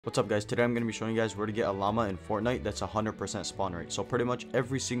What's up guys, today I'm going to be showing you guys where to get a llama in Fortnite that's 100% spawn rate. So pretty much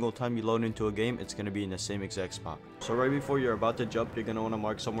every single time you load into a game, it's going to be in the same exact spot. So right before you're about to jump, you're going to want to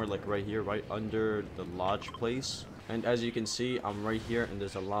mark somewhere like right here, right under the lodge place. And as you can see, I'm right here and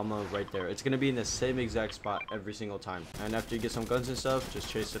there's a llama right there. It's going to be in the same exact spot every single time. And after you get some guns and stuff, just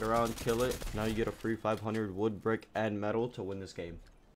chase it around, kill it. Now you get a free 500 wood, brick, and metal to win this game.